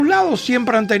estados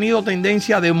siempre han tenido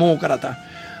tendencia demócrata.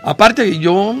 Aparte,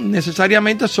 yo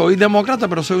necesariamente soy demócrata,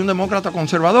 pero soy un demócrata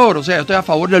conservador. O sea, estoy a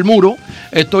favor del muro,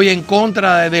 estoy en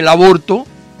contra del aborto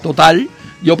total.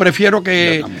 Yo prefiero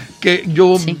que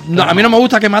yo sí, no, a mí no me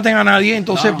gusta que maten a nadie,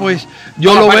 entonces pues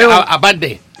yo lo veo.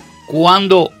 Aparte,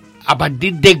 ¿a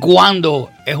partir de cuándo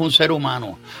es un ser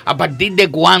humano? ¿A partir de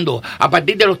cuándo? ¿A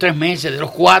partir de los 3 meses, de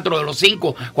los 4, de los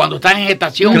 5, cuando estás en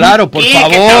gestación? Claro, por favor.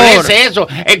 ¿Quién establece eso?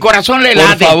 El corazón le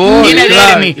late, favor, tiene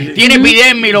claro. dermis, tiene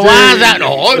epidermis, lo vas a...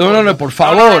 No, por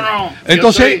favor. No.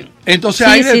 Entonces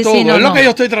hay de todo. Es lo que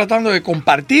yo estoy tratando de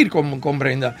compartir con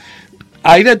Brenda.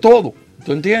 Hay de todo,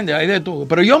 ¿tú entiendes? Hay de todo.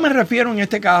 Pero yo me refiero en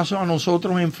este caso a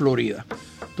nosotros en Florida.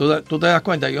 Tú te das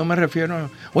cuenta, yo me refiero...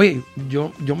 Oye,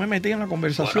 yo me metí en la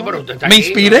conversación, bueno, me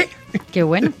inspiré. Qué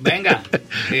bueno. Venga.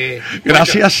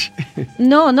 Gracias.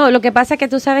 No, lo que pasa es que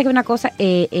tú sabes que una cosa,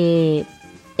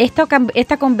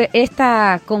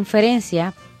 esta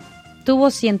conferencia tuvo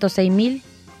 106,000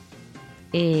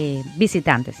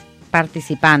 visitantes,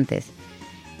 participantes,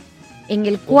 en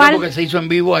el cual... Porque se hizo en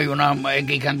vivo, hay una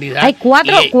cantidad. Hay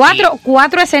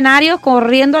cuatro escenarios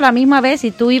corriendo a la misma vez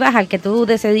y tú ibas al que tú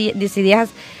decidías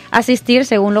asistir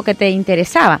según lo que te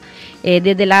interesaba.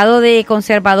 Desde el lado de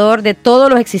conservador, de todos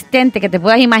los existentes que te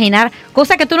puedas imaginar,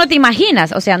 cosas que tú no te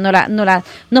imaginas. O sea,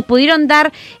 nos pudieron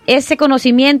dar ese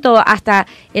conocimiento hasta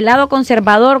el lado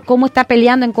conservador, cómo está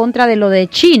peleando en contra de lo de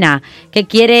China, que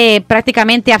quiere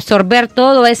prácticamente absorber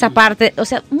toda esa parte. O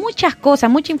sea, muchas cosas,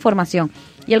 mucha información.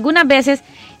 Y algunas veces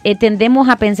tendemos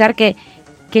a pensar que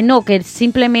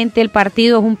simplemente el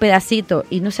partido es un pedacito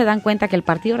y no se dan cuenta que el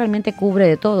partido realmente cubre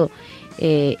de todo.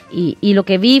 Y lo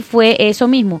que vi fue eso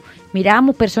mismo.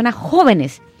 Mirábamos personas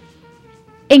jóvenes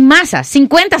en masa,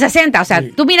 50, 60. O sea,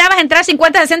 tú mirabas entrar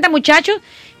 50, 60 muchachos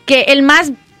que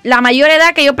la mayor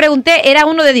edad que yo pregunté era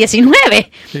uno de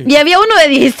 19 y había uno de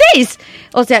 16.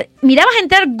 O sea, mirabas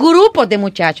entrar grupos de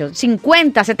muchachos,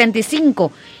 50,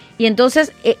 75. Y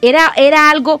entonces era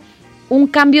un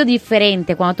cambio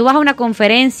diferente. Cuando tú vas a unas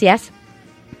conferencias,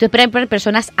 tú esperas ver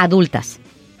personas adultas.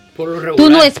 Tú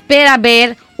no esperas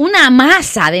ver una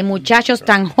masa de muchachos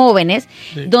tan jóvenes,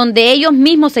 donde ellos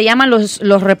mismos se llaman los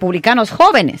republicanos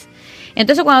jóvenes.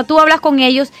 Entonces, cuando tú hablas con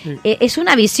ellos, es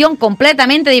una visión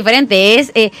completamente diferente.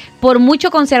 Es por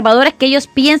mucho conservadores que ellos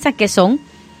piensan que son,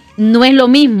 no es lo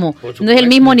mismo, no es el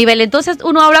mismo nivel. Entonces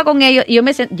uno habla con ellos y yo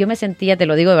me sentía, te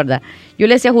lo digo de verdad, yo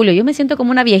le decía a Julio, yo me siento como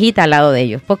una viejita al lado de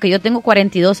ellos, porque yo tengo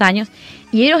 42 años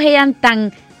y ellos eran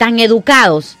tan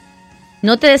educados.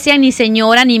 No te decían ni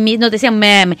señora, ni no te decían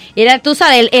ma'am. Era, tú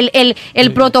sabes,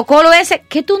 el protocolo ese,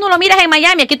 que tú no lo miras en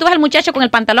Miami. Aquí tú ves al muchacho con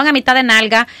el pantalón a mitad de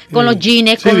nalga, con los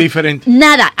jeans, con diferente.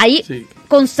 Nada, ahí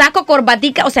con saco,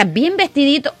 corbatica, o sea, bien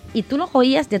vestidito. Y tú los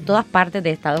oías de todas partes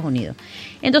de Estados Unidos.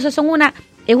 Entonces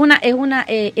es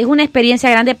una experiencia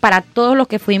grande para todos los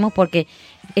que fuimos, porque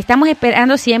estamos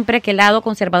esperando siempre que el lado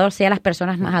conservador sea las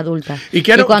personas más adultas. Y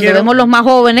cuando vemos los más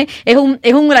jóvenes, es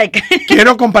un like.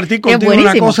 Quiero compartir contigo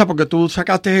una cosa, porque tú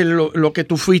sacaste lo que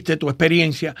tú fuiste, tu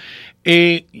experiencia.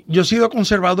 Yo he sido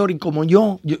conservador y como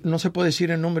yo no se puede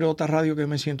decir el nombre de otra radio que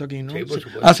me siento aquí, ¿no? Sí, por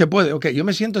supuesto. Se puede. Ok, yo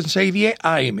me siento en 610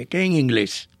 AM, que es en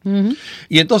inglés. Uh-huh.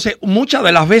 Y entonces muchas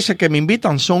de las veces que me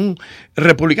invitan son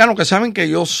republicanos que saben que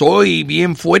yo soy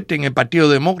bien fuerte en el Partido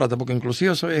Demócrata, porque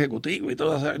inclusive soy ejecutivo y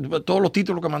todos los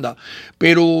títulos que me han dado.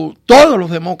 Pero todos los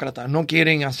demócratas no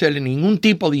quieren hacerle ningún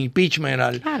tipo de impeachment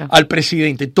al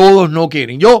presidente. Todos no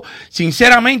quieren. Yo,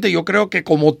 sinceramente, yo creo que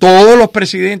como todos los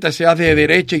presidentes, sea de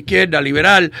derecha, izquierda,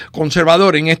 liberal,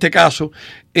 conservador, en este caso,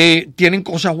 tienen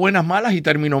cosas buenas, malas y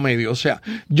término medio. O sea,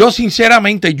 yo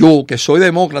sinceramente, yo que soy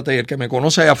demócrata y el que me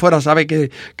conoce allá afuera sabe que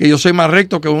yo soy más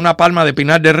recto que una palma de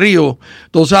Pinar del Río,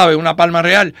 tú sabes, una palma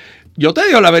real. Yo te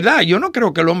digo la verdad, yo no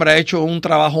creo que el hombre ha hecho un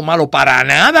trabajo malo para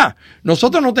nada.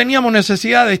 Nosotros no teníamos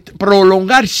necesidad de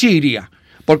prolongar Siria,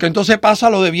 porque entonces pasa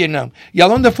lo de Vietnam. ¿Y a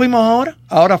dónde fuimos ahora?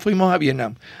 Ahora fuimos a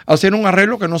Vietnam, a hacer un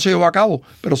arreglo que no se llevó a cabo,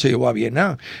 pero se llevó a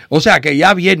Vietnam. O sea que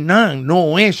ya Vietnam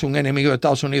no es un enemigo de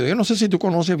Estados Unidos. Yo no sé si tú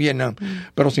conoces Vietnam,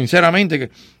 pero sinceramente,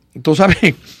 tú sabes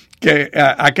que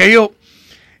aquello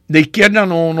de izquierda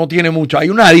no tiene mucho. Hay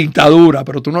una dictadura,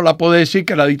 pero tú no la puedes decir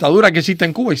que la dictadura que existe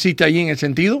en Cuba existe allí en el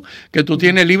sentido que tú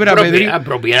tienes libre albedrío.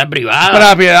 Propiedad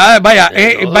privada. Vaya,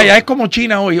 es como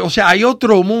China hoy. O sea, hay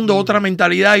otro mundo, otra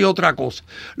mentalidad y otra cosa.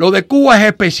 Lo de Cuba es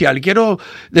especial. Y quiero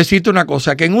decirte una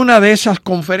cosa, que en una de esas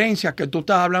conferencias que tú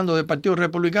estás hablando del Partido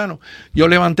Republicano, yo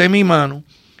levanté mi mano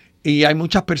y hay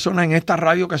muchas personas en esta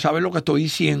radio que saben lo que estoy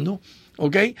diciendo,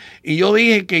 ¿ok? Y yo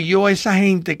dije que esa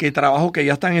gente que trabajó, que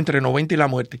ya están entre 90 y la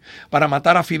muerte, para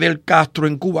matar a Fidel Castro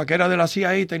en Cuba, que era de la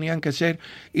CIA, tenían que ser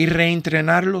y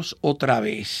reentrenarlos otra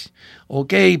vez,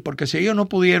 ¿ok? Porque si ellos no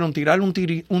pudieron tirarle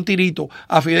un tirito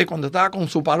a Fidel cuando estaba con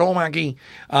su paloma aquí,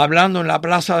 hablando en la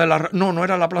Plaza de la... No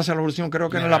era la Plaza de la Revolución, creo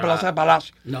que era la Plaza de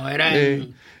Palacio. No, era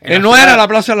no era la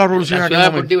Plaza de la Revolución. La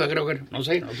Ciudad Deportiva, creo que era. No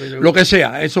sé. Lo que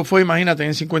sea, eso fue, imagínate,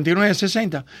 en 59,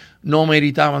 60, no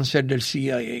meritaban ser del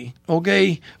CIA, ¿ok?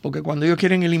 Porque cuando ellos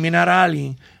quieren eliminar a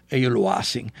alguien, ellos lo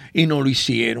hacen y no lo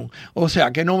hicieron. O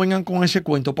sea, que no vengan con ese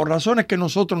cuento. Por razones que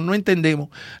nosotros no entendemos,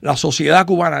 la sociedad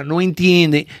cubana no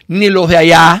entiende, ni los de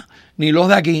allá, ni los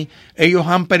de aquí, ellos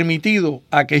han permitido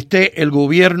a que esté el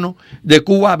gobierno de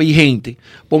Cuba vigente.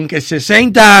 Porque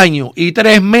 60 años y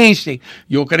 3 meses,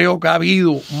 yo creo que ha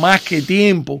habido más que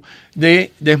tiempo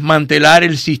de desmantelar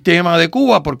el sistema de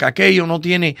Cuba, porque aquello no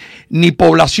tiene ni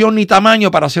población ni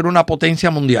tamaño para ser una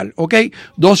potencia mundial, ¿ok?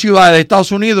 2 ciudades de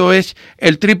Estados Unidos es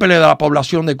el triple de la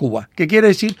población de Cuba. ¿Qué quiere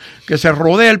decir? Que se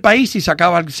rodea el país y se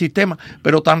acaba el sistema,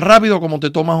 pero tan rápido como te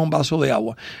tomas un vaso de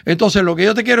agua. Entonces, lo que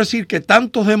yo te quiero decir es que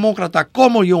tantos demócratas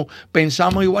como yo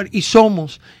pensamos igual y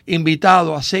somos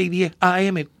invitados a 6:10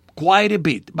 AM quite a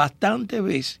bit, bastantes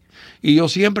veces. Y yo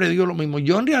siempre digo lo mismo.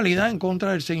 Yo en realidad en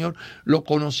contra del señor lo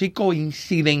conocí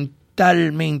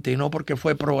coincidentalmente, no porque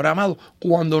fue programado,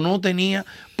 cuando no tenía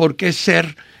por qué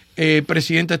ser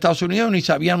presidente de Estados Unidos ni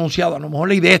se había anunciado. A lo mejor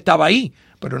la idea estaba ahí,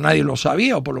 pero nadie lo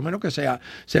sabía, o por lo menos que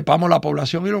sepamos la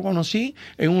población. Y lo conocí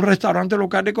en un restaurante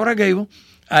local de Coral Gables,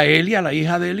 a él y a la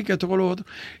hija de él y que esto con lo otro.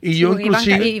 Y sí, yo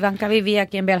inclusive... Ivanka vivía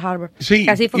aquí en Bell Harbor. Sí,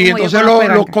 casi fue y entonces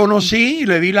los conocí y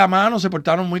le di la mano, se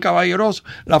portaron muy caballerosos.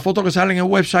 La foto que sale en el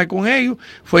website con ellos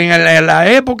fue en la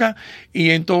época, y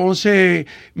entonces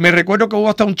me recuerdo que hubo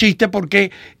hasta un chiste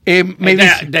porque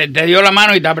te dio la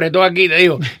mano y te apretó aquí, te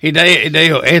dijo,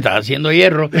 estás haciendo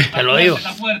hierro, te lo digo.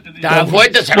 Está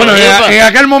fuerte, bueno, en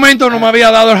aquel momento no me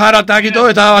había dado el heart attack y todo,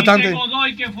 estaba bastante...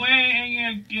 que fue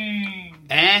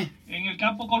en el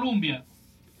campo Columbia.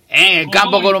 En el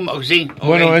campo Columbia, sí.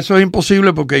 Bueno, okay. Eso es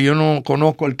imposible porque yo no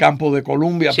conozco el campo de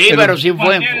Columbia. Sí, pero sí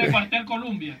fue. El cuartel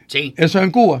Columbia. Sí. ¿Eso es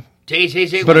en Cuba? Sí.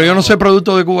 Pero yo no sé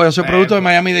producto de Cuba, yo soy producto de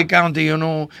Miami-Dade County. Yo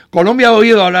no... Colombia he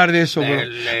oído hablar de eso.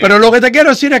 Pero lo que te quiero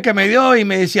decir es que me dio y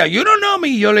me decía, you don't know me.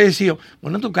 Y yo le decía,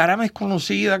 bueno, tu cara me es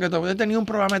conocida, que todavía tenía un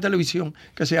programa de televisión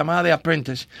que se llamaba The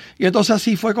Apprentice. Y entonces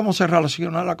así fue como se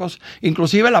relacionó la cosa.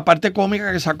 Inclusive la parte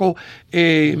cómica que sacó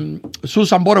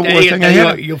Susan Butterworth en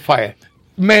el You fired.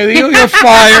 Me dijo you're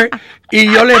fired y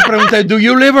yo le pregunté, do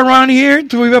you live around here?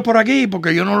 ¿Tú vives por aquí?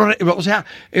 Porque yo no lo... O sea,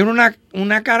 era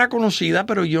una cara conocida,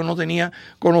 pero yo no tenía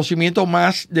conocimiento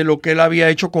más de lo que él había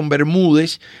hecho con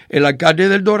Bermúdez, el alcalde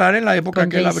del Doral, en la época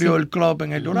que él abrió el club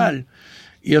en el Doral.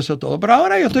 Y eso todo. Pero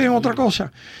ahora yo estoy en otra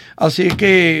cosa. Así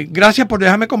que gracias por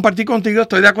dejarme compartir contigo.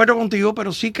 Estoy de acuerdo contigo,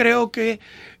 pero sí creo que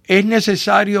es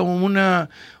necesario un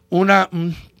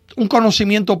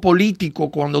conocimiento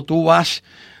político cuando tú vas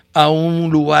a un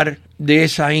lugar de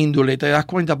esa índole, te das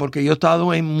cuenta, porque yo he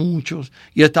estado en muchos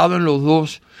y he estado en los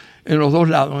dos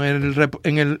lados,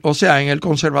 en el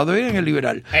conservador y en el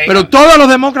liberal. Pero todos los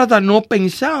demócratas no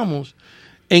pensamos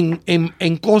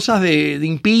en cosas de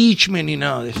impeachment ni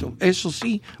nada de eso. Eso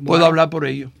sí, puedo hablar por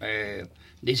ello.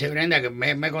 Dice Brenda que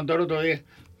me contó el otro día,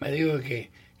 me dijo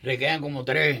que le quedan como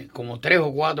tres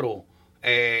o cuatro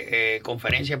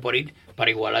conferencias por ir para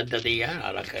igualarte a ti ya,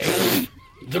 a las que...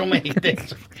 Tú no me dijiste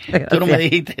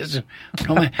eso.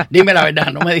 Dime la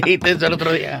verdad, no me dijiste eso el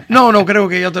otro día. No creo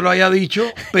que ella te lo haya dicho,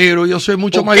 pero yo soy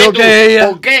mucho mayor que ella.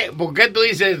 ¿Por qué tú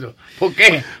dices eso? ¿Por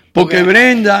qué? Porque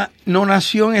Brenda no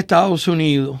nació en Estados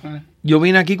Unidos. Yo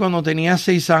vine aquí cuando tenía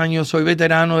 6 años, soy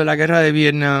veterano de la guerra de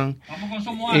Vietnam.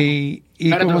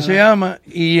 ¿Cómo se llama?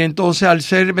 Y entonces, al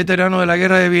ser veterano de la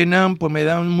guerra de Vietnam, pues me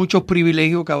dan muchos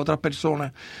privilegios que a otras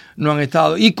personas no han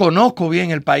estado. Y conozco bien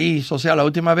el país. O sea, la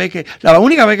única vez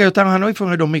que yo estaba en Hanoi fue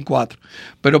en el 2004.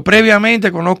 Pero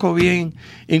previamente conozco bien.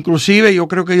 Inclusive, yo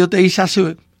creo que yo te hice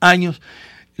hace años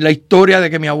la historia de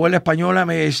que mi abuela española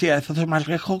me decía, esto es más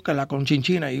lejos que la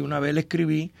Conchinchina. Y una vez le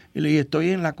escribí y le dije,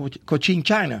 estoy en la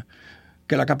Cochinchina,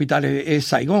 que la capital es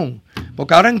Saigón.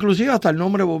 Porque ahora inclusive hasta el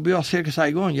nombre volvió a ser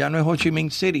Saigón, ya no es Ho Chi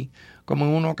Minh City, como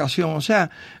en una ocasión. O sea,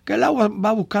 que el agua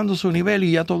va buscando su nivel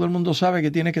y ya todo el mundo sabe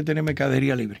que tiene que tener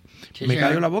mercadería libre. Me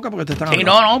cayó la boca porque te están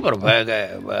hablando. No, pero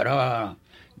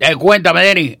Cuéntame,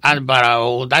 Denis, para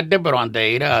votarte, pero antes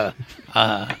de ir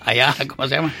allá, ¿cómo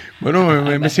se llama?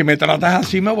 Bueno, si me tratas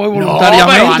así, me voy voluntariamente. No,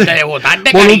 pero antes de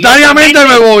votarte, voluntariamente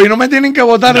me voy, no me tienen que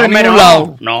votar de ningún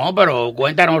lado. No, pero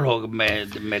cuéntanos lo que me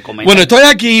comentas. Bueno, estoy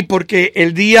aquí porque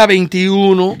el día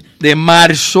 21 de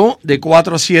marzo, de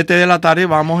 4 a 7 de la tarde,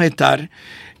 vamos a estar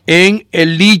en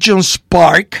el Legions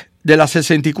Park de la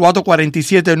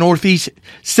 6447 Northeast,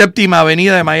 séptima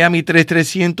avenida de Miami,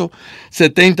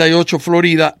 33178,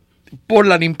 Florida, por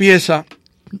la limpieza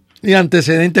de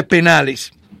antecedentes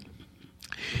penales.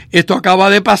 Esto acaba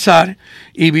de pasar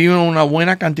y viven una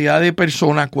buena cantidad de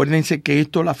personas. Acuérdense que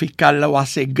esto la fiscal lo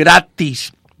hace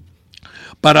gratis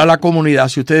para la comunidad.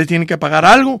 Si ustedes tienen que pagar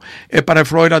algo, es para el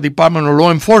Florida Department of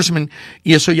Law Enforcement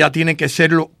y eso ya tiene que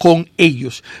serlo con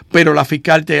ellos. Pero la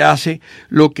fiscal te hace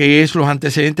lo que es los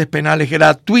antecedentes penales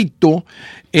gratuito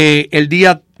el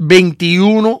día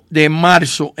 21 de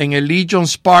marzo en el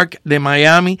Legions Park de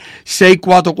Miami,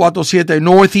 6447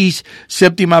 Northeast,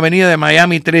 séptima avenida de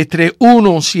Miami,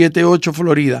 33178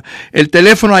 Florida. El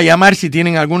teléfono a llamar si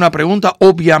tienen alguna pregunta,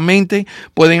 obviamente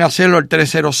pueden hacerlo al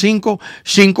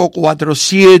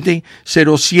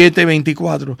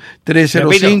 305-547-0724.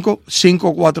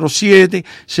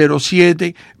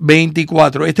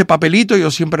 305-547-0724. Este papelito yo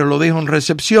siempre lo dejo en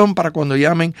recepción para cuando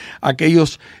llamen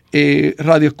aquellos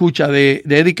radioescucha de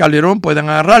Eddy Calderón puedan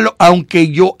agarrarlo,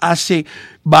 aunque yo hace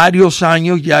varios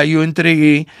años ya yo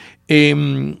entregué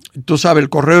tú sabes, el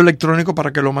correo electrónico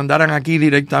para que lo mandaran aquí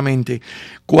directamente.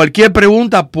 Cualquier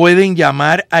pregunta pueden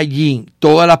llamar allí,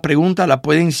 todas las preguntas las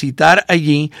pueden citar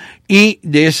allí y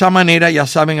de esa manera ya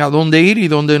saben a dónde ir y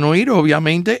dónde no ir.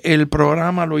 Obviamente el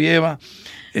programa lo lleva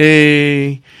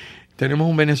tenemos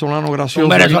un venezolano gracioso. Un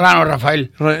venezolano, Rafael.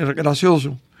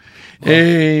 Gracioso.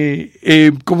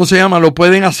 ¿Cómo se llama? Lo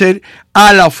pueden hacer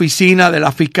a la oficina de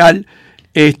la fiscal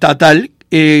estatal,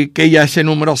 que ya ese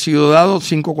número ha sido dado,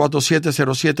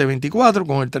 547-0724,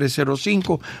 con el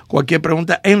 305, cualquier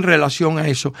pregunta en relación a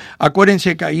eso.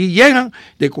 Acuérdense que ahí llegan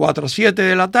de 4 a 7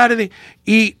 de la tarde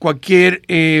y cualquier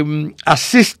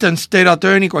assistant state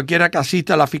attorney, cualquiera que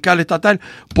asista a la fiscal estatal,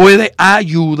 puede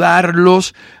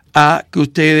ayudarlos a que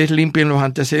ustedes limpien los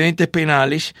antecedentes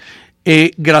penales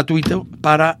gratuito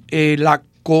para la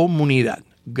comunidad.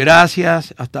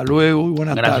 Gracias, hasta luego y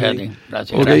buenas tardes.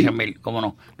 Gracias a ti, gracias mil, cómo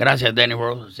no. Gracias, Denny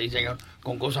Rose, sí señor,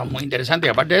 con cosas muy interesantes.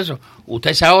 Y aparte de eso,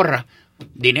 usted se ahorra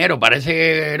dinero, parece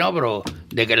que no, pero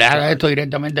de que le haga esto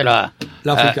directamente la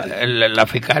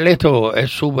fiscal, esto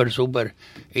es súper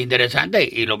interesante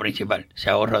y lo principal, se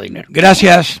ahorra dinero.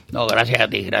 Gracias. No, gracias a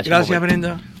ti, gracias. Gracias,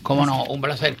 Brenda. Cómo no, un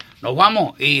placer. Nos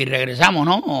vamos y regresamos,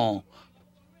 ¿no?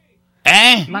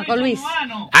 Marco Luis.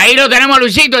 Ahí lo tenemos,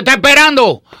 Luisito, está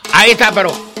esperando. Ahí está,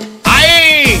 pero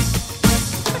 ¡ahí!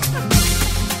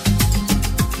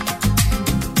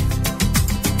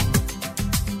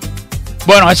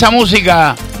 Bueno, esa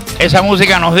música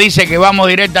nos dice que vamos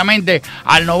directamente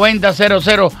al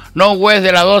 9000 Northwest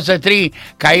de la 12 Street,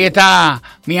 que ahí está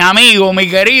mi amigo, mi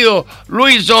querido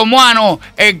Luis Omuano,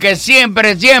 el que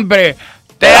siempre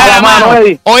te da la mano.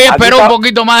 Hoy esperó un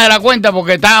poquito más de la cuenta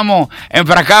porque estábamos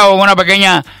enfrascados en una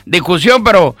pequeña discusión,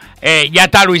 pero ya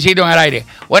está Luisito en el aire.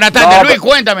 Buenas tardes, Luis,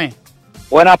 cuéntame.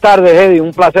 Buenas tardes, Eddy,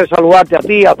 un placer saludarte a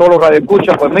ti, a todos los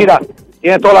radioescuchas. Pues mira,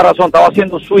 tienes toda la razón, estaba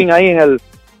haciendo swing ahí en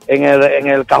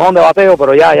el cajón de bateo,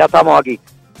 pero ya estamos aquí.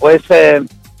 Pues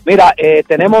mira,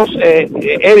 tenemos,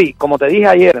 Eddy, como te dije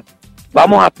ayer,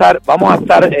 vamos a estar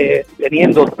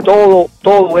teniendo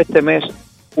todo este mes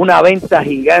una venta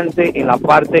gigante en la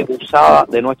parte usada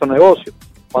de nuestro negocio.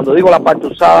 Cuando digo la parte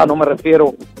usada no me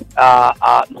refiero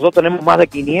a nosotros tenemos más de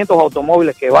 500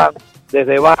 automóviles que van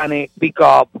desde vanes,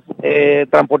 pick-up,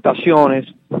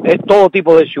 transportaciones, todo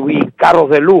tipo de SUV, carros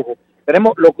de lujo.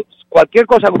 Tenemos cualquier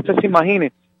cosa que usted se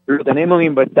imagine, lo tenemos en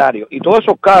inventario. Y todos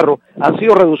esos carros han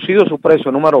sido reducidos su precio,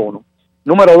 número uno.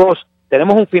 Número dos,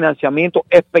 tenemos un financiamiento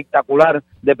espectacular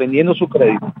dependiendo de su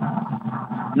crédito.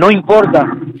 No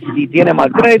importa si tiene mal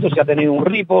crédito, si ha tenido un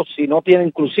ripo, si no tiene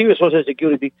inclusive Social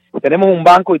Security, tenemos un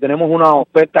banco y tenemos una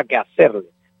oferta que hacerle.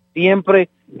 Siempre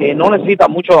no necesita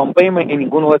mucho down payment en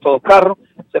ninguno de estos dos carros.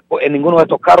 En ninguno de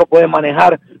estos carros puede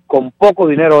manejar con poco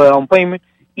dinero de down payment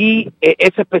y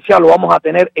ese especial lo vamos a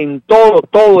tener en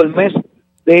todo el mes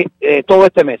de todo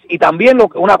este mes. Y también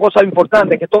una cosa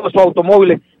importante es que todos esos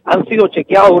automóviles han sido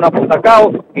chequeados de una punta a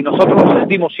cabo y nosotros nos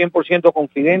sentimos 100%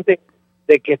 confidentes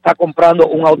de que está comprando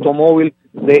un automóvil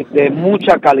de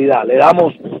mucha calidad. Le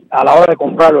damos a la hora de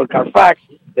comprarlo el Carfax,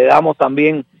 le damos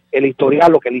también el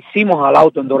historial, lo que le hicimos al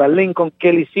auto en Doral Lincoln,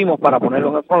 qué le hicimos para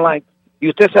ponerlo en el frontline, y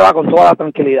usted se va con toda la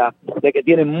tranquilidad de que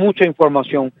tiene mucha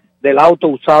información del auto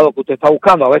usado que usted está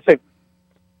buscando. A veces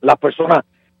las personas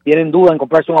tienen duda en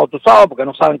comprarse un auto usado porque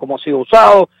no saben cómo ha sido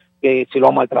usado, que si lo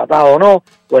han maltratado o no,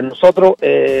 pues nosotros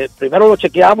primero lo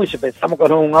chequeamos y si pensamos que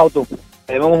no es un auto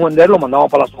que debemos vender, lo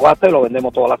mandamos para la subasta y lo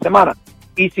vendemos toda la semana.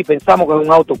 Y si pensamos que es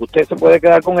un auto que usted se puede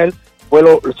quedar con él, pues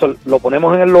lo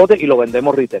ponemos en el lote y lo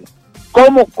vendemos retail.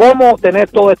 ¿Cómo tener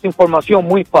toda esta información?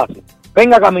 Muy fácil.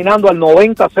 Venga caminando al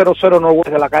 9000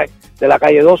 Northwest de la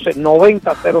calle 12, 9000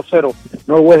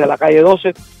 Northwest de la calle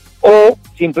 12, o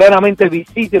simplemente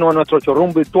visítenos en nuestro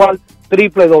showroom virtual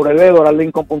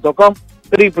www.lincoln.com,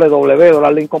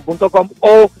 www.lincoln.com,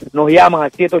 o nos llaman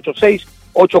al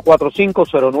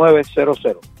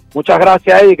 786-845-0900. Muchas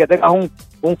gracias, Eddy, que tengas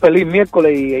un feliz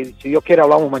miércoles y si Dios quiere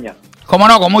hablamos mañana. Cómo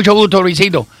no, con mucho gusto,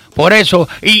 Luisito. Por eso,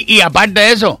 y aparte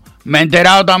de eso, me he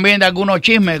enterado también de algunos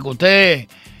chismes que ustedes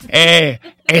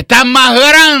están más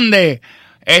grandes.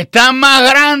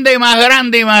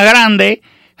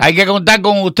 Hay que contar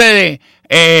con ustedes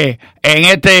en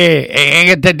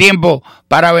este tiempo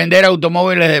para vender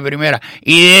automóviles de primera.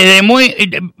 Y desde muy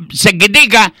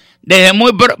cerquitica, desde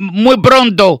muy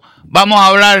pronto vamos a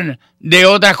hablar de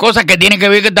otras cosas que tienen que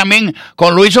ver también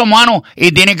con Luis Humano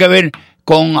y tienen que ver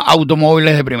con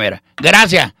automóviles de primera.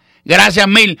 Gracias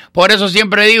mil. Por eso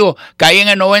siempre digo que ahí en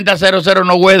el 9000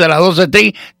 Northwest de la 12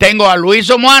 Street tengo a Luis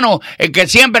Humano, el que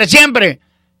siempre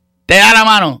te da la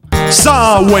mano.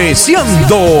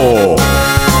 Sawesiando.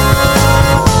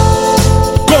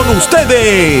 Con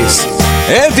ustedes,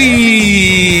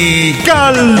 Eddy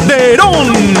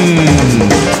Calderón.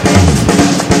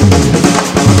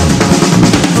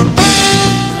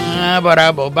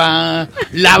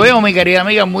 La veo, mi querida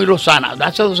amiga, muy lozana.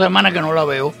 Hace 2 semanas que no la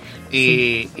veo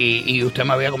y usted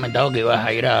me había comentado que ibas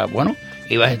a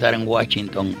ibas a estar en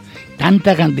Washington.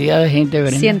 Tanta cantidad de gente,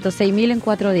 ¿verdad? 106,000 en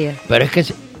 4 días. Pero es que,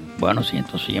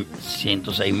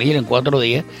 106,000 en 4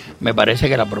 días, me parece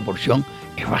que la proporción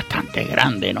es bastante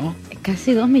grande, ¿no?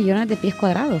 Casi 2 millones de pies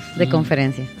cuadrados de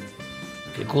conferencia.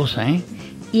 Qué cosa, ¿eh?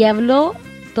 Y habló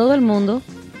todo el mundo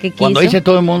que quiso. Cuando dice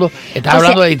todo el mundo, estás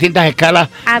hablando de distintas escalas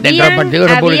dentro del Partido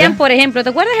Republicano. Por ejemplo, ¿te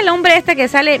acuerdas el hombre que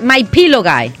sale, My Pillow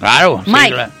Guy? Claro, Mike,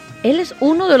 sí, claro. Él es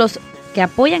uno de los que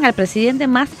apoyan al presidente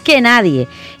más que nadie.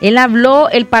 Él habló,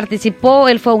 él participó,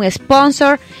 él fue un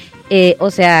sponsor.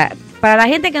 O sea, para la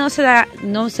gente que no sabe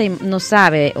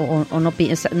o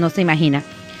no se imagina,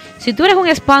 si tú eres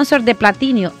un sponsor de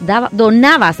platino,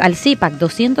 donabas al CPAC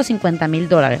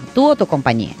 $250,000, tú o tu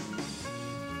compañía.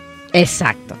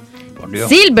 Exacto.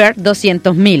 Silver,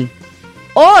 200,000.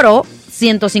 Oro,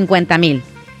 150,000.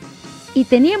 Y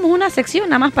teníamos una sección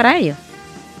nada más para ellos.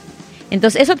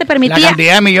 Entonces eso te permitía... La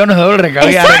cantidad de millones de dólares que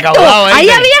había recaudado. Ahí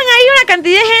habían una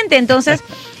cantidad de gente. Entonces,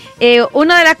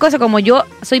 una de las cosas, como yo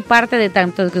soy parte de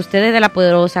tanto que ustedes de La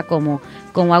Poderosa, como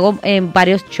hago en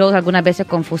varios shows, algunas veces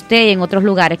con Fusté y en otros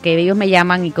lugares que ellos me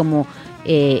llaman y como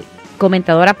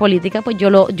comentadora política, pues yo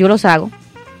los hago.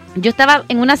 Yo estaba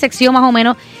en una sección más o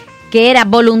menos que era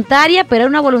voluntaria, pero era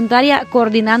una voluntaria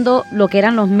coordinando lo que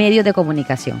eran los medios de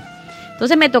comunicación.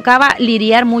 Entonces me tocaba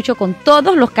lidiar mucho con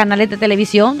todos los canales de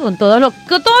televisión, con todo lo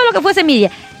que fuese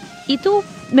media. Y tú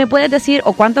me puedes decir,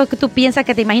 o cuánto tú piensas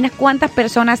que te imaginas cuántas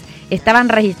personas estaban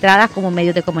registradas como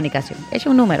medios de comunicación. Echa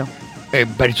un número.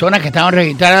 Personas que estaban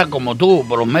registradas como tú,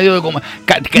 por los medios de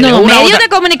comunicación. Medios de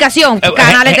comunicación,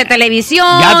 canales de televisión.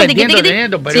 Ya te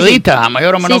entiendo, periodistas, a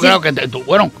mayor o menor grado, que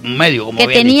un medio, como que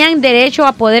tenían derecho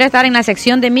a poder estar en la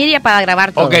sección de media para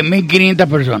grabar todo. Ok, 1.500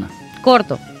 personas.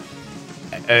 Corto.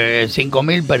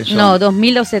 5.000 personas. No,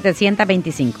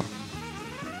 2.725.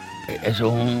 Eso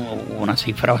es una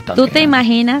cifra bastante ¿Tú te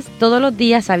imaginas? Todos los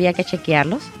días había que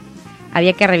chequearlos,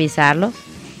 había que revisarlos.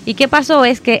 ¿Y qué pasó?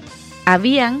 Es que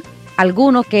habían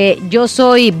algunos que yo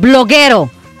soy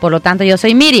bloguero, por lo tanto yo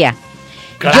soy Miria.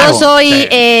 Claro, yo soy,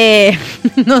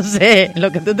 no sé,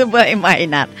 lo que tú te puedas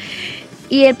imaginar.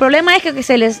 Y el problema es que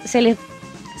se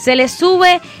les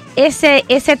sube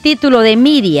ese título de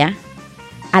Miria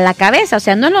a la cabeza. O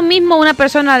sea, no es lo mismo una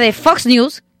persona de Fox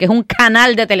News, que es un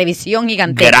canal de televisión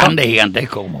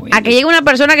gigantesco. Como bien a que llegue una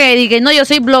persona que diga, no, yo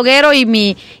soy bloguero y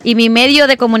mi medio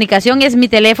de comunicación es mi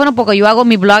teléfono porque yo hago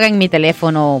mi blog en mi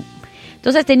teléfono.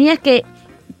 Entonces tenías que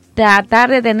tratar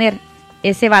de tener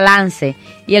ese balance.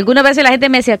 Y algunas veces la gente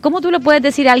me decía, ¿cómo tú le puedes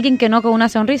decir a alguien que no con una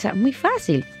sonrisa? Muy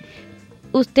fácil.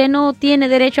 Usted no tiene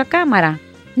derecho a cámara.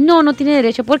 No tiene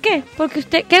derecho. ¿Por qué? Porque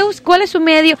 ¿cuál es su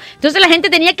medio? Entonces la gente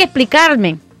tenía que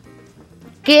explicarme,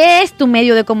 ¿qué es tu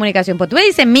medio de comunicación? Pues tú me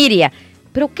dices Miria,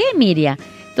 ¿pero qué Miria?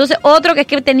 Entonces otro que es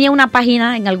que tenía una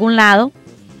página en algún lado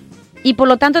y por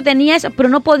lo tanto tenía eso, pero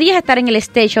no podías estar en el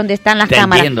stage donde están las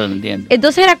cámaras. Entiendo.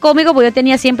 Entonces era cómico porque yo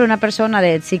tenía siempre una persona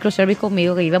de Secret Service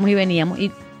conmigo que íbamos y veníamos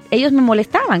y ellos me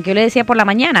molestaban, que yo le decía por la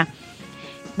mañana,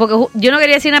 porque yo no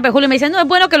quería decir nada, pero Julio me dice, no, es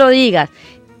bueno que lo digas,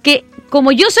 que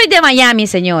como yo soy de Miami,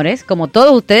 señores, como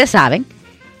todos ustedes saben,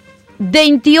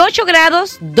 28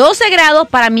 grados, 12 grados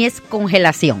para mí es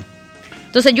congelación.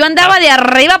 Entonces yo andaba de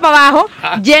arriba para abajo,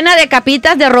 llena de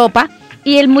capitas de ropa,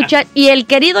 y el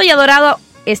querido y adorado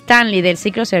Stanley del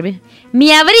Secret Service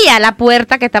me abría la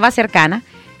puerta que estaba cercana,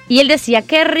 y él decía,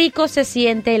 qué rico se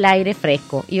siente el aire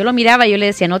fresco. Y yo lo miraba y yo le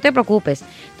decía, no te preocupes,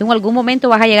 tú en algún momento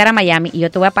vas a llegar a Miami y yo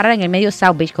te voy a parar en el medio de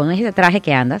South Beach con ese traje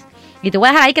que andas y te voy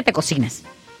a dejar ahí que te cocines.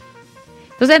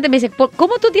 Entonces él me dice,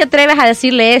 ¿cómo tú te atreves a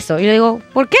decirle eso? Y yo le digo,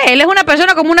 ¿por qué? Él es una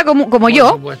persona como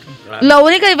yo. Supuesto, claro. La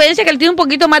única diferencia es que él tiene un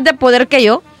poquito más de poder que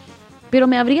yo. Pero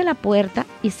me abría la puerta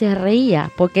y se reía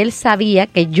porque él sabía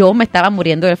que yo me estaba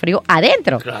muriendo de frío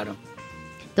adentro. Claro.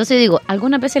 Entonces digo,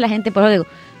 algunas veces la gente, por eso digo,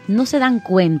 no se dan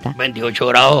cuenta. 28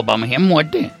 grados para mí es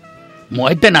muerte.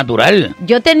 Muerte natural.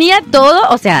 Yo tenía todo,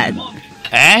 o sea...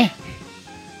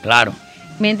 Claro.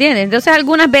 ¿Me entiendes? Entonces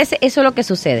algunas veces eso es lo que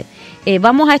sucede.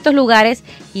 Vamos a estos lugares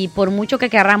y por mucho que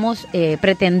queramos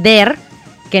pretender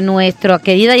que nuestro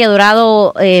querido y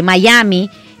adorado Miami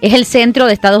es el centro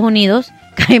de Estados Unidos,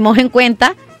 caemos en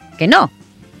cuenta que no.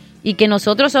 Y que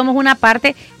nosotros somos una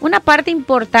parte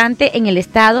importante en el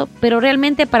estado, pero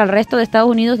realmente para el resto de Estados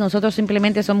Unidos nosotros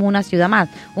simplemente somos una ciudad más,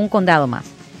 un condado más.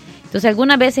 Entonces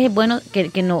algunas veces es bueno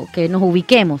que nos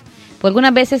ubiquemos, porque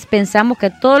algunas veces pensamos que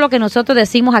todo lo que nosotros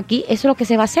decimos aquí, eso es lo que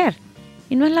se va a hacer,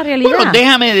 y no es la realidad. Bueno,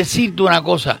 déjame decirte una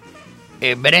cosa,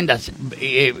 Brenda,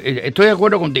 estoy de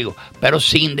acuerdo contigo, pero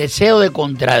sin deseo de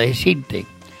contradecirte.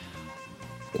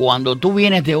 Cuando tú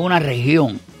vienes de una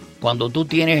región, cuando tú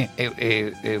tienes,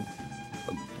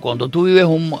 cuando tú vives en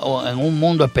un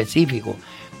mundo específico,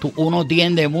 uno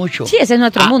tiende mucho. Sí, ese es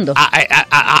nuestro mundo.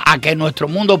 A que nuestro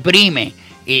mundo prime.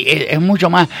 Y es mucho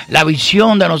más, la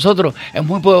visión de nosotros es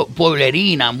muy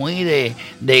pueblerina, muy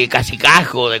de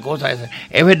cacicajo, de cosas esas.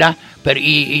 Es verdad, pero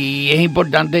y es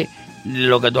importante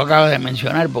lo que tú acabas de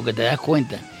mencionar, porque te das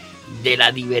cuenta de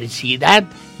la diversidad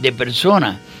de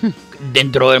personas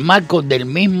dentro del marco del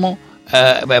mismo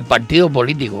partido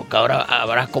político, que ahora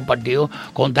habrás compartido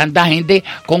con tanta gente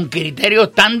con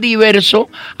criterios tan diversos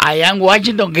allá en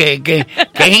Washington que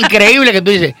es increíble, que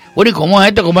tú dices, bueno, ¿y cómo es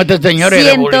esto? ¿Cómo este señor es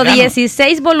republicano?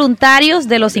 116 voluntarios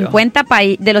de los 50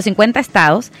 de los 50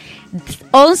 estados,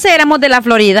 11 éramos de la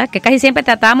Florida, que casi siempre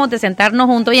tratábamos de sentarnos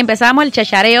juntos y empezábamos el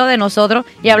chachareo de nosotros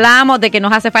y hablábamos de que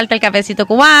nos hace falta el cafecito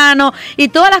cubano y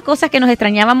todas las cosas que nos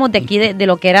extrañábamos de aquí, de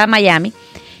lo que era Miami.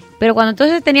 Pero cuando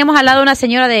entonces teníamos al lado una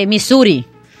señora de Missouri,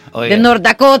 de North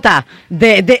Dakota,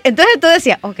 entonces tú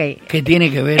decías, ok. ¿Qué tiene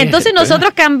que ver? Entonces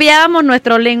nosotros cambiábamos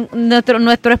nuestro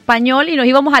español y nos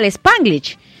íbamos al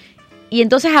Spanglish. Y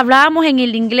entonces hablábamos en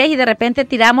el inglés y de repente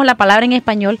tirábamos la palabra en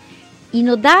español y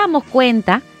nos dábamos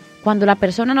cuenta cuando la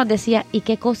persona nos decía, ¿y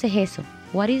qué cosa es eso?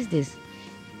 What is this?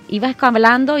 Ibas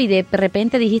hablando y de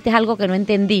repente dijiste algo que no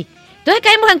entendí. Entonces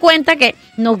caímos en cuenta que,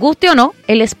 nos guste o no,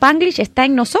 el Spanglish está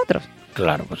en nosotros.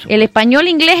 Claro, por supuesto. El español,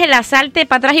 inglés, el asalte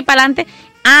para atrás y para adelante.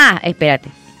 Espérate.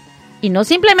 Y no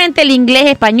simplemente el inglés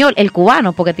español, el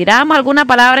cubano, porque tirábamos alguna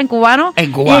palabra en cubano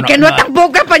y que no es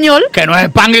tampoco español. Que no es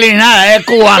spanglish ni nada, es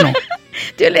cubano.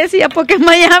 Yo le decía, porque en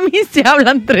Miami se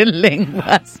hablan 3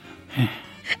 lenguas.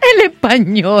 El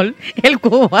español, el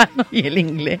cubano y el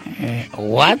inglés.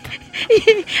 ¿What?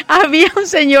 Y había un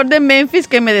señor de Memphis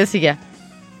que me decía,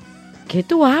 ¿qué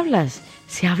tú hablas?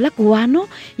 ¿Se habla cubano?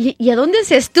 ¿Y a dónde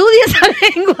se estudia esa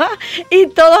lengua? Y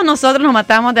todos nosotros nos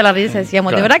matamos de la risa y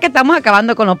decíamos, ¿de verdad que estamos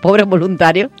acabando con los pobres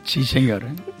voluntarios? Sí, señor.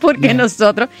 Porque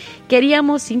nosotros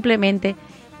queríamos simplemente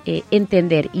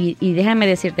entender. Y déjame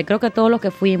decirte, creo que todos los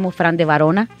que fuimos, Fran de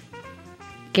Varona,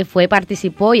 que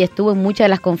participó y estuvo en muchas de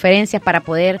las conferencias para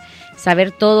poder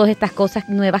saber todas estas cosas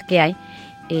nuevas que hay,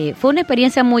 fue una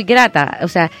experiencia muy grata. O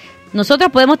sea,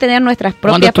 nosotros podemos tener nuestras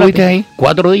propias... ¿Cuándo estuviste ahí?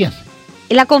 4 días.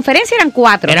 La conferencia eran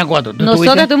 4. Eran 4.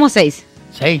 Nosotros tuvimos 6.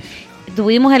 6.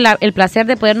 Tuvimos el placer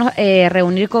de podernos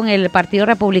reunir con el Partido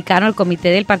Republicano, el comité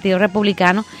del Partido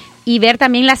Republicano, y ver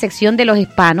también la sección de los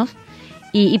hispanos.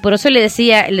 Y por eso les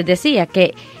decía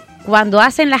que cuando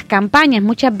hacen las campañas,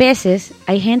 muchas veces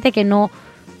hay gente que no...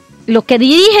 Los que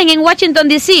dirigen en Washington,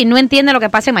 D.C. no entienden lo que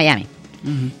pasa en Miami.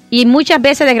 Uh-huh. Y muchas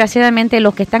veces, desgraciadamente,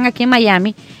 los que están aquí en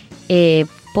Miami,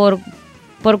 por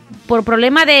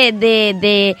problema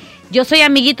de yo soy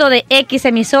amiguito de X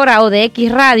emisora o de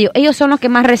X radio, ellos son los que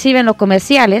más reciben los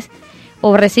comerciales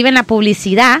o reciben la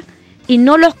publicidad y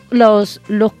no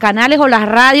los canales o las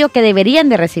radios que deberían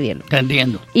de recibirlo. Te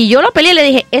entiendo. Y yo lo peleé y le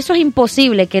dije, eso es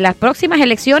imposible, que las próximas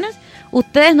elecciones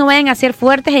ustedes no vayan a ser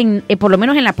fuertes por lo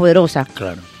menos en la poderosa.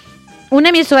 Claro. Una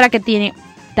emisora que tiene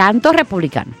tantos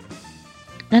republicanos.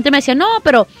 La gente me decía, no,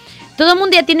 pero todo el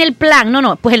mundo ya tiene el plan.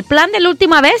 No, pues el plan de la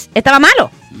última vez estaba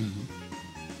malo.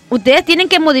 Ustedes tienen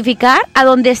que modificar a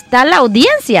donde está la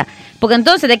audiencia, porque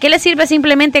entonces, ¿de qué les sirve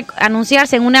simplemente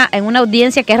anunciarse en una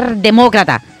audiencia que es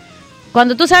demócrata?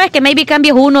 Cuando tú sabes que maybe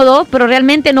cambies 1 o 2, pero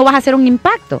realmente no vas a hacer un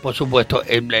impacto. Por supuesto.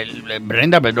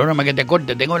 Brenda, perdóname que te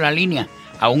corte. Tengo en la línea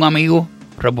a un amigo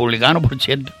republicano, por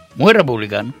cierto, muy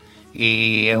republicano,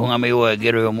 y es un amigo que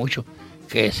quiero yo mucho,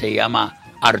 que se llama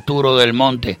Arturo del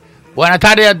Monte. Buenas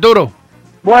tardes, Arturo.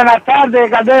 Buenas tardes,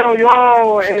 Caldero.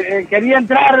 Yo quería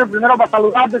entrar primero para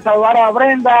saludar a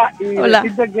Brenda y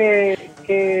decirte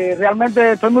que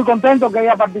realmente estoy muy contento que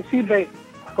ella participe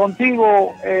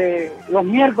contigo los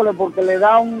miércoles, porque le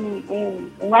da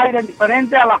un aire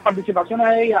diferente a las participaciones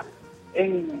de ella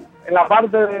en la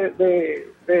parte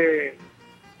de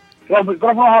los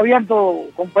micrófonos abiertos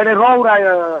con Pérez Roura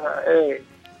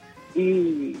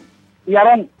y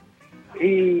Aarón.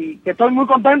 Y que estoy muy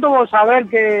contento por saber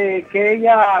que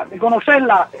ella, de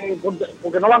conocerla,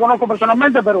 porque no la conozco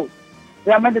personalmente, pero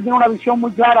realmente tiene una visión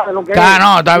muy clara de lo que es.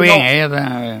 No, está bien, ella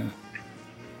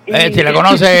está... si la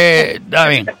conoce, está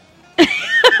bien.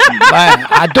 Bueno,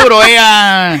 Arturo,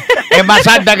 ella es más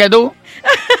alta que tú,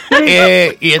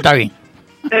 y está bien.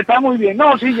 Está muy bien.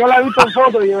 No, sí, yo la he visto en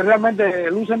fotos y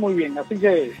realmente luce muy bien, así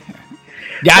que...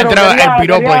 Ya entra el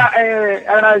piropo.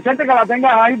 Agradecerte que la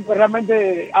tengas ahí, pues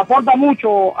realmente aporta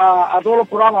mucho a todos los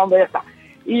programas donde ella está.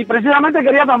 Y precisamente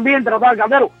quería también tratar,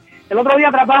 Caldero, el otro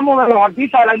día tratamos de los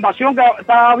artistas, de la invasión que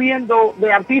está habiendo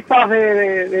de artistas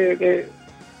de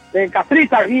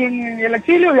castristas aquí en el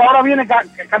exilio, y ahora viene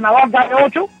Carnaval Calle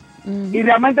 8, y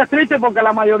realmente es triste porque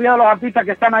la mayoría de los artistas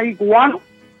que están ahí cubanos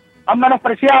han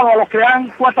menospreciado a los que han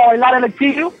puesto a bailar el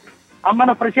exilio, han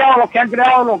menospreciado a los que han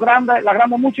creado las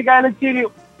grandes músicas del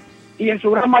exilio, y en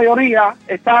su gran mayoría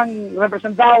están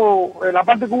representados en la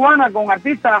parte cubana con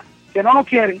artistas que no nos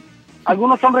quieren.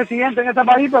 Algunos son residentes en este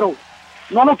país, pero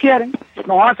no nos quieren,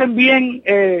 nos hacen bien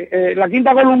la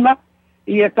quinta columna,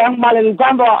 y están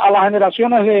maleducando a las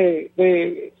generaciones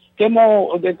de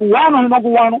cubanos y no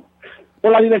cubanos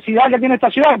por la diversidad que tiene esta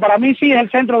ciudad. Para mí sí es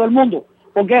el centro del mundo,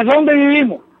 porque es donde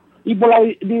vivimos, y por la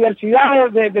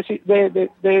diversidad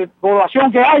de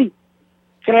población que hay,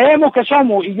 creemos que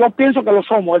somos, y yo pienso que lo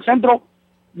somos, el centro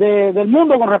del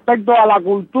mundo con respecto a la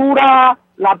cultura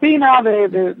latina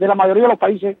de la mayoría de los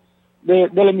países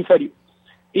del hemisferio.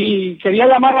 Y quería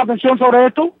llamar la atención sobre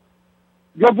esto.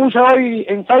 Yo puse hoy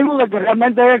en Facebook de que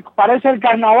realmente parece el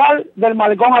carnaval del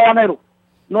malecón habanero,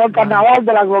 no el carnaval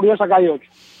de la gloriosa Calle 8.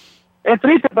 Es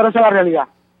triste, pero esa es la realidad.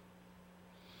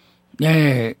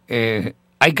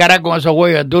 Hay cara con esos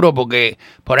juegos, Arturo, porque,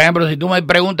 por ejemplo, si tú me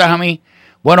preguntas a mí,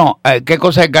 bueno, ¿qué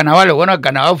cosa es el carnaval? Bueno, el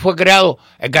carnaval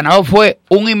fue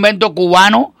un invento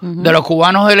cubano, de los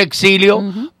cubanos del exilio,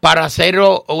 para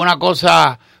hacerlo una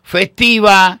cosa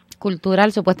festiva,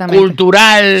 cultural,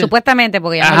 supuestamente. Supuestamente,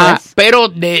 porque ya no lo es. Pero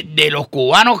de los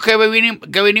cubanos que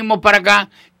vinimos para acá,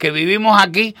 que vivimos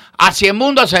aquí, hacia el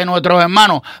mundo, hacia nuestros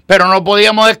hermanos. Pero no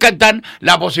podíamos descartar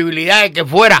la posibilidad de que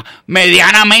fuera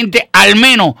medianamente, al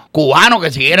menos, cubano,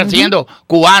 que siguiera siendo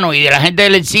cubano, y de la gente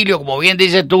del exilio, como bien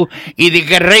dices tú, y de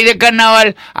que el rey del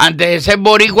carnaval, antes de ser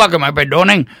boricua, que me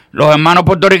perdonen los hermanos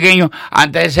puertorriqueños,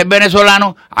 antes de ser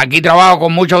venezolano, aquí trabajo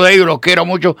con muchos de ellos, los quiero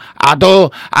mucho a todos,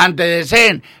 antes de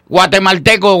ser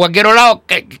guatemalteco de cualquier lado,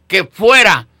 que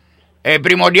fuera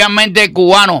primordialmente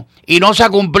cubano, y no se ha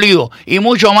cumplido, y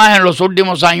mucho más en los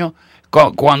últimos años,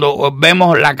 cuando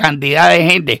vemos la cantidad de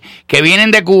gente que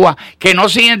vienen de Cuba, que no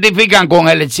se identifican con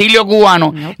el exilio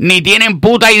cubano, ni tienen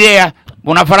puta idea,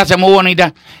 una frase muy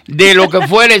bonita, de lo que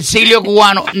fue el exilio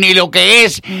cubano, ni lo que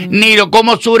es, ni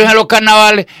cómo surgen los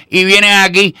carnavales, y vienen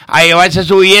aquí a llevarse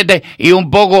su billete y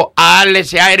un poco a darle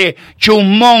ese aire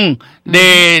chusmón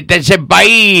de tercer país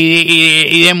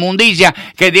y de inmundicia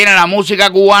que tiene la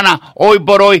música cubana hoy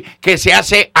por hoy, que se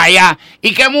hace allá,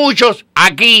 y que muchos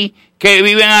aquí que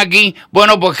viven aquí,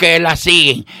 bueno, pues que la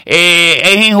siguen.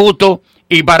 Es injusto,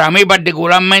 y para mí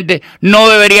particularmente no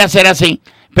debería ser así.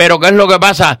 Pero ¿qué es lo que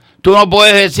pasa? Tú no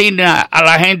puedes decir a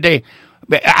la gente,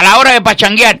 a la hora de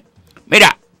pachanguear,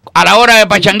 mira, a la hora de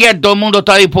pachanguear todo el mundo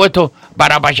está dispuesto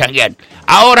para pachanguear.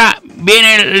 Ahora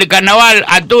viene el carnaval,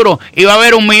 Arturo, y va a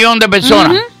haber 1 millón de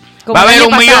personas. Va a haber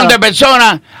 1 millón de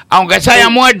personas, aunque se haya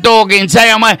muerto, quien se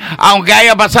haya muerto, aunque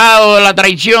haya pasado la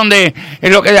traición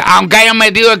aunque hayan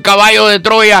metido el caballo de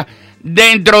Troya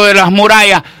dentro de las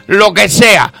murallas, lo que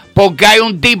sea, porque hay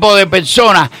un tipo de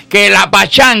personas que la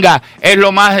pachanga es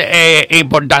lo más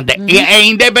importante. E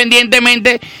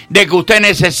independientemente de que usted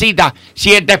necesita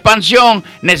cierta expansión,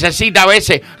 necesita a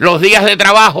veces los días de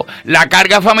trabajo, la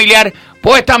carga familiar,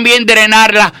 pues también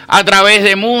drenarla a través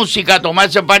de música,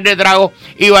 tomarse un par de tragos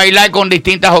y bailar con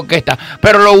distintas orquestas.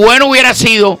 Pero lo bueno hubiera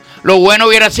sido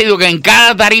que en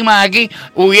cada tarima de aquí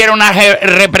hubiera una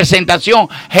representación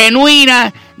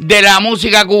genuina de la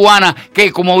música cubana,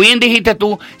 que como bien dijiste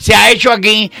tú, se ha hecho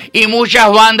aquí, y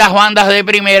muchas bandas de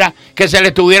primera que se le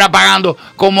estuviera pagando,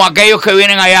 como aquellos que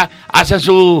vienen allá, hacen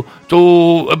su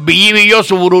billibillo,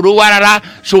 su bururú barará,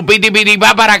 su piti piti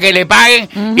pa, para que le paguen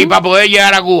y para poder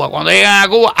llegar a Cuba. Cuando llegan a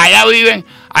Cuba, allá viven,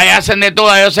 allá hacen de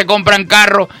todo, allá se compran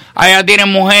carros, allá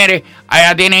tienen mujeres,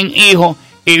 allá tienen hijos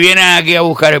y vienen aquí a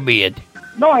buscar el billete.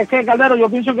 No, es que, Caldero, yo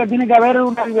pienso que tiene que haber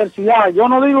una diversidad. Yo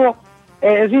no digo,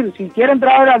 es decir, si quieren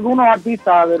traer algunos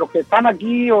artistas de los que están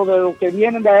aquí o de los que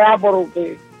vienen de allá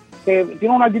porque que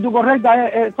tienen una actitud correcta,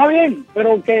 está bien,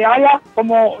 pero que haya,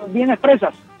 como bien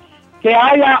expresas, que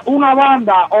haya una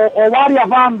banda o varias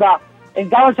bandas en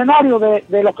cada escenario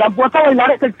de los que han puesto a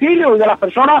bailar este exilio y de las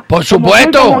personas, por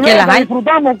supuesto, que las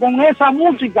disfrutamos con esa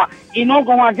música y no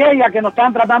con aquella que nos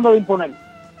están tratando de imponer.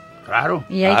 Claro,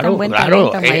 y hay tan buen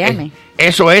talento en Miami.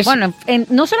 Eso es. Bueno,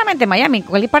 no solamente en Miami, en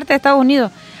cualquier parte de Estados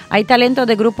Unidos hay talentos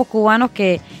de grupos cubanos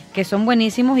que son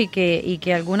buenísimos y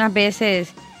que algunas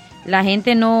veces la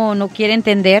gente no quiere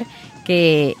entender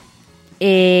que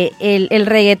el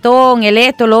reggaetón, el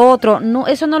esto, lo otro, no,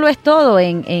 eso no lo es todo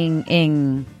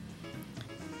en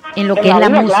lo que es la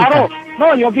música. Claro.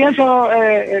 No, yo pienso,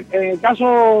 en el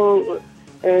caso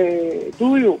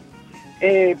tuyo,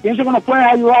 pienso que nos puedes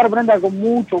ayudar, Brenda, con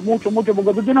mucho,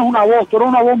 porque tú tienes una voz, tú eres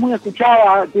una voz muy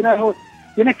escuchada,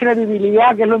 tienes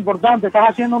credibilidad, que es lo importante, estás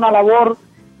haciendo una labor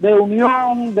de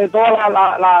unión de todas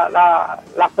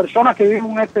las personas que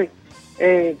viven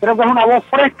en creo que es una voz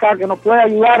fresca que nos puede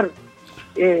ayudar.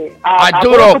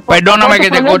 Arturo, perdóname que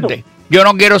te corte, yo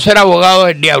no quiero ser abogado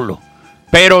del diablo,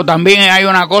 pero también hay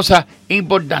una cosa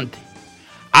importante.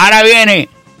 Ahora viene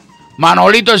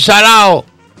Manolito el Salado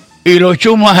y los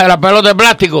chumos de la pelota de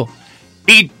plástico,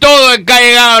 y todo el que ha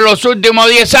llegado en los últimos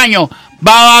 10 años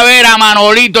va a ver a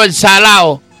Manolito el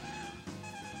Salado.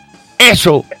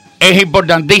 Eso es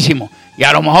importantísimo, y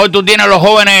a lo mejor tú tienes los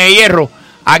jóvenes de hierro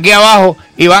aquí abajo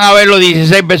y van a verlo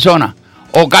 16 personas,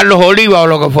 o Carlos Oliva o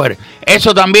lo que fuere.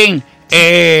 Eso también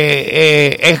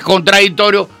es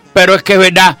contradictorio, pero es que es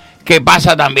verdad que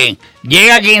pasa también.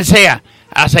 Llega quien sea,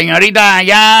 la señorita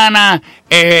Dayana,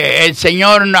 el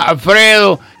señor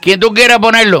Alfredo, quien tú quieras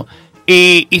ponerlo,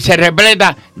 y se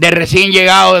repleta de recién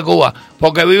llegado de Cuba,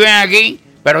 porque viven aquí,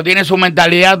 pero tienen su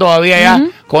mentalidad todavía ya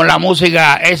con la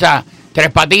música esa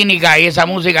trespatínica y esa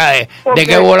música de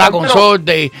que volar con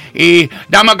sorte y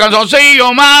dame el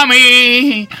calzoncillo,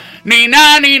 mami, ni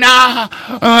na,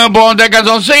 ponte el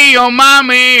calzoncillo,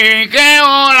 mami, que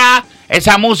hola.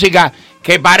 Esa música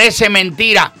que parece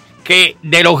mentira, que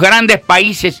de los grandes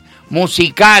países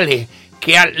musicales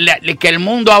que el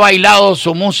mundo ha bailado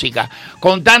su música,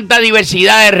 con tanta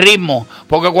diversidad de ritmos,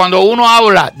 porque cuando uno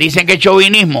habla, dicen que es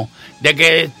chauvinismo, de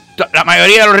que la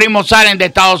mayoría de los ritmos salen de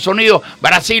Estados Unidos,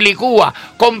 Brasil y Cuba.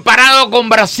 Comparado con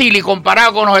Brasil y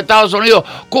comparado con los Estados Unidos,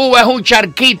 Cuba es un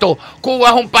charquito. Cuba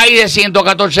es un país de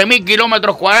 114,000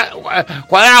 kilómetros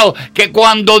cuadrados, que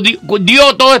cuando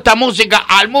dio toda esta música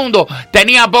al mundo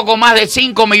tenía poco más de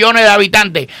 5 millones de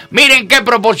habitantes. Miren qué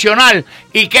proporcional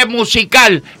y qué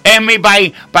musical es mi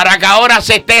país, para que ahora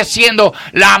se esté haciendo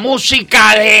la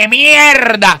música de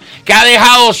mierda que ha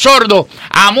dejado sordo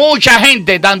a mucha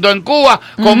gente, tanto en Cuba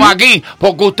como aquí,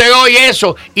 porque usted oye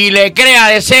eso y le crea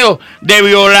deseos de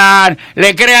violar,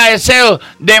 le crea deseos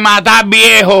de matar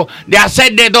viejos, de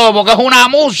hacer de todo, porque es una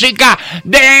música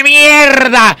de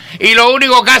mierda, y lo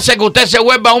único que hace es que usted se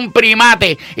vuelva un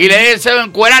primate y le dé deseo de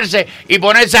encuerarse y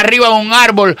ponerse arriba de un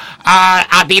árbol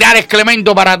a tirar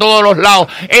excremento para todos los lados.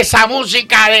 Esa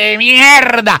música de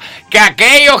mierda, que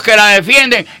aquellos que la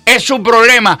defienden es su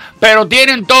problema, pero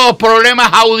tienen todos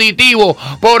problemas auditivos,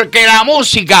 porque la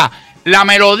música, la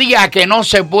melodía que no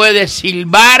se puede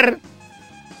silbar,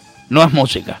 no es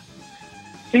música.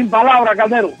 Sin palabras,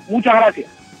 Caldero. Muchas gracias.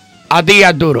 A ti,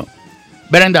 Arturo.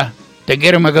 Brenda, te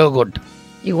quiero y me quedo corto.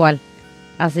 Igual.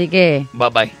 Así que...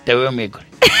 Bye. Te veo el miércoles.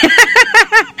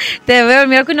 Te veo el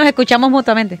miércoles y nos escuchamos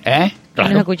mutuamente. Claro.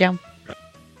 Nos escuchamos.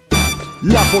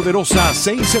 La poderosa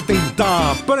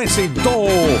 670 presentó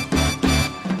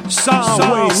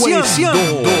Sawesiando.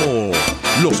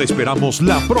 Los esperamos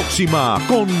la próxima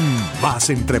con más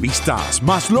entrevistas,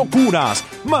 más locuras,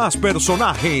 más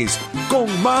personajes,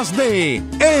 con más de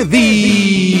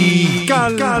Eddy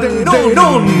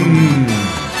Calderón.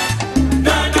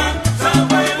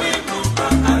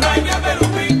 Araña,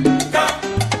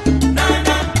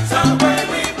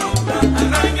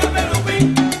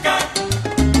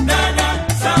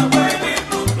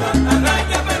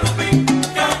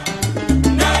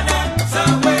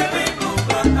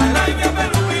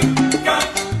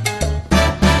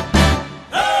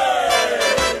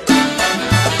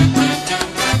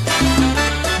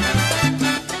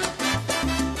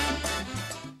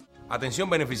 Atención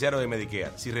beneficiarios de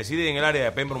Medicare. Si reside en el área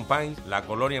de Pembroke Pines, la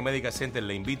Colonia Medical Center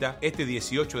le invita este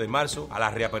 18 de marzo a la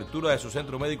reapertura de su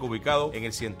centro médico ubicado en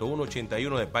el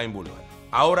 10181 de Pine Boulevard.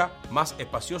 Ahora más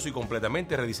espacioso y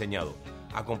completamente rediseñado.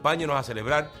 Acompáñenos a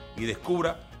celebrar y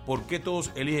descubra por qué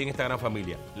todos eligen esta gran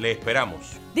familia. Le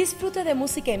esperamos. Disfrute de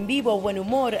música en vivo, buen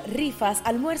humor, rifas,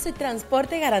 almuerzo y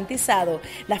transporte garantizado.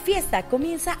 La fiesta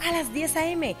comienza a las 10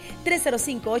 a.m.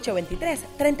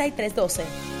 305-823-3312.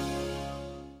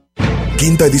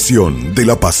 Quinta edición de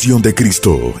La Pasión de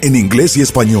Cristo, en inglés y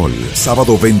español,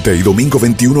 sábado 20 y domingo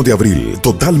 21 de abril,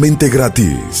 totalmente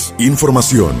gratis.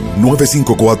 Información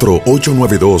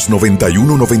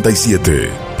 954-892-9197.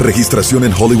 Registración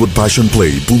en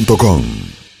hollywoodpassionplay.com.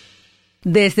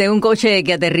 Desde un coche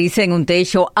que aterriza en un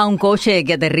techo a un coche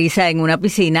que aterriza en una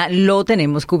piscina, lo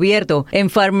tenemos cubierto. En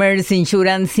Farmers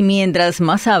Insurance, mientras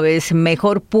más sabes,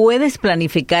 mejor puedes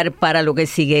planificar para lo que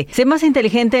sigue. Sé más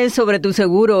inteligente sobre tu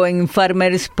seguro en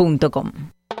farmers.com.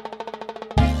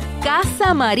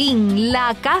 Casa Marín,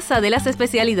 la casa de las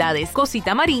especialidades.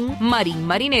 Cosita marín, marín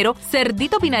marinero,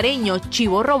 cerdito pinareño,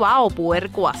 chivo robao,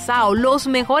 puerco asao, los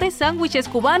mejores sándwiches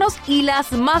cubanos y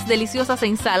las más deliciosas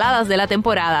ensaladas de la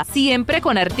temporada. Siempre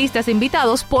con artistas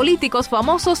invitados, políticos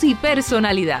famosos y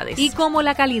personalidades. Y como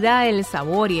la calidad, el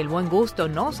sabor y el buen gusto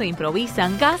no se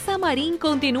improvisan, Casa Marín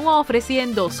continúa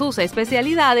ofreciendo sus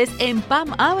especialidades en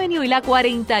Palm Avenue y la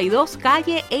 42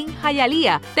 calle en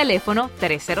Hialeah. Teléfono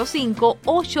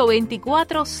 305-824-0023,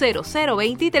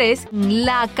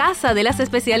 la casa de las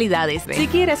especialidades. Si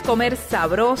quieres comer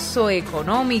sabroso,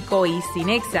 económico y sin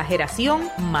exageración,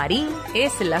 Marín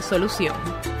es la solución.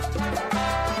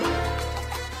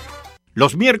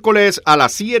 Los miércoles a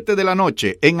las 7 de la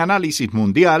noche en Análisis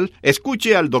Mundial,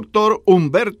 escuche al doctor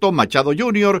Humberto Machado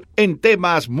Jr. en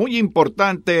temas muy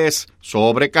importantes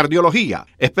sobre cardiología.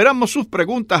 Esperamos sus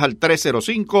preguntas al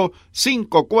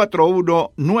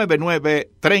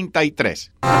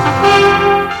 305-541-9933.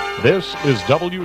 This is